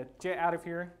home. I'm going to jet out of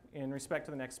here in respect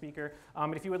to the next speaker.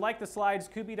 But if you would like the slides,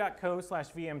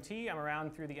 kubie.co/VMT. I'm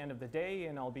around through the end of the day,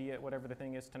 and I'll be at whatever the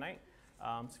thing is tonight.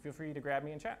 So feel free to grab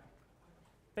me and chat.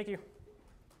 Thank you.